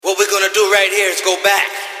right here is go back.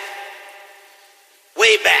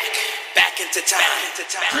 Way back. Back into time.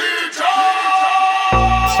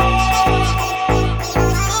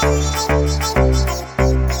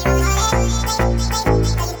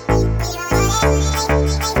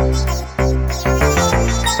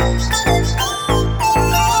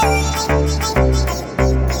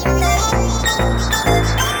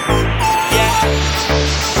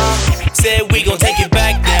 Said we gon' take it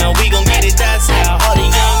back now, we gon' get it, that's how. All the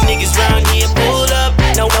young niggas round here pull up.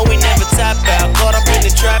 No, we never top out. Caught up in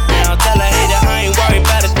the trap now. Tell her hater I ain't worried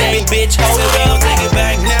about a thing, bitch. Hold up. Said we gon' take it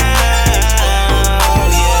back now.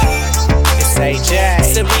 Yeah, it's AJ.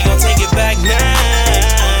 Said we gon' take it back now.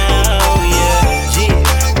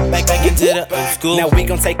 Yeah, back into the old school. Now we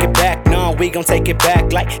gon' take it back, no, we gon' take it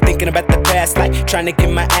back. Like thinking about the past, like trying to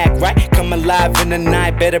get my act right. Come alive in the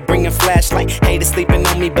night, better bring a flashlight. Haters sleeping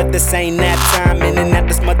on me, but this ain't that time. In and out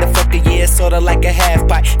this motherfucker, yeah, sorta like a half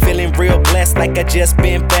pipe. Feeling real blessed, like I just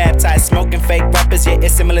been baptized. Smoking fake rappers, yeah,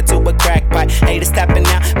 it's similar to a crack pipe. Haters tapping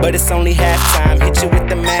out, but it's only halftime. Hit you with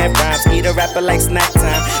the mad rhymes, eat a rapper like snack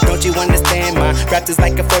time. Don't you understand, my rap is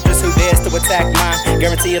like a fortress who dares to attack mine.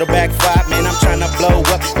 Guarantee it'll backfire, man, I'm tryna blow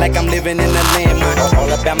up like I'm living in a landmine. All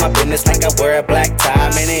about my business like I wear a black tie.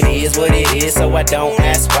 Man, it is what it is, so I don't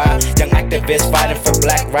ask why. Young activists fighting for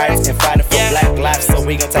black rights and fighting for black lives, so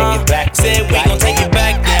we gon' take it back. Said we gon' take it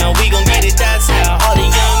back now, we gon' get it, that's how. All the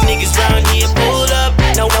young niggas round here pull up.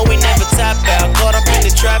 No, we never top out. Caught up in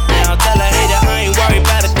the trap now. Tell her hater I ain't worried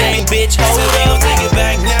about a thing, bitch. Hold up. Said we gon' take it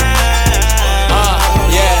back now.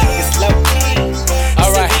 Yeah, it's low key.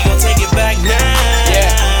 Alright, we gon' take it back now. Yeah,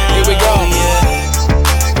 here we go.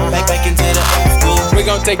 Back into the old school. We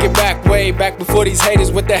gon' take it back, way back before these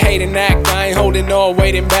haters with the hating act. I ain't holding or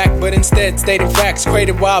waiting back, but instead stating facts.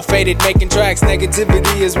 Created while faded, making tracks.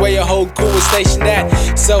 Negativity is where your whole crew is stationed at.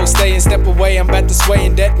 So stay and step away, I'm about to sway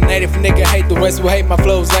and detonate. If a nigga hate, the rest will hate. My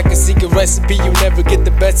flow's like a secret recipe, you never get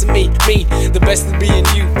the best of me. Me, the best of being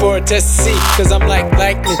you for a test to see. Cause I'm like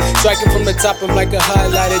lightning, striking from the top, I'm like a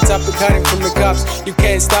highlighted topic, hiding from the cops. You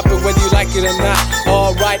can't stop it whether you like it or not.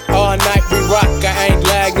 Alright, all night we rock. I ain't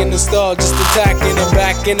lagging the stall, just attacking and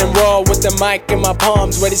backing and raw with the mic in my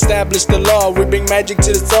palms, ready to establish the law. We bring magic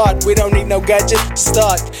to the start, we don't need no gadget to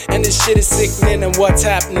start. And this shit is sickening, and what's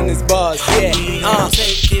happening is bars. Yeah, we gon'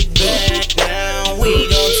 take it back now. We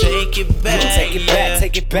gon' take it back. Take it back,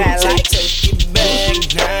 take it back, like take it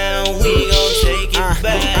back now. We gon' take it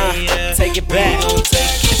back. take it back. We gon'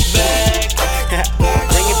 take it back.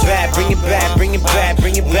 Bring it back, bring it back, bring it back,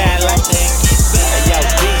 bring it back, like yo,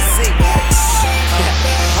 DC.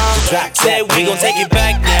 Said we gon' take it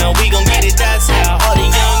back now, we gon' get it, that's how. All the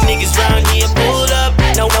young niggas round here pull up.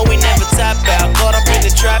 No, we never top out. Caught up in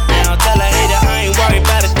the trap now. Tell her hater I ain't worried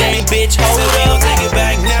about a thing, bitch. Hold up. Said we gon' take it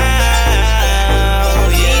back now.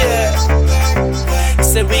 Yeah.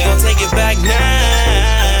 Said we gon' take it back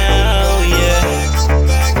now.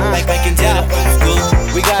 Yeah. Back into the old school.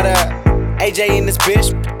 We got AJ in this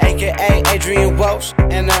bitch, aka Adrian Walsh,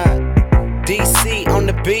 and DC on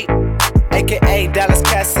the beat, aka Dallas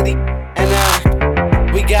Cassidy,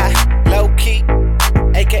 and we got Low Key,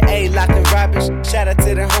 aka Lock and Robbins. Shout out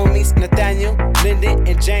to the homies Nathaniel, Lyndon,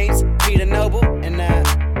 and James.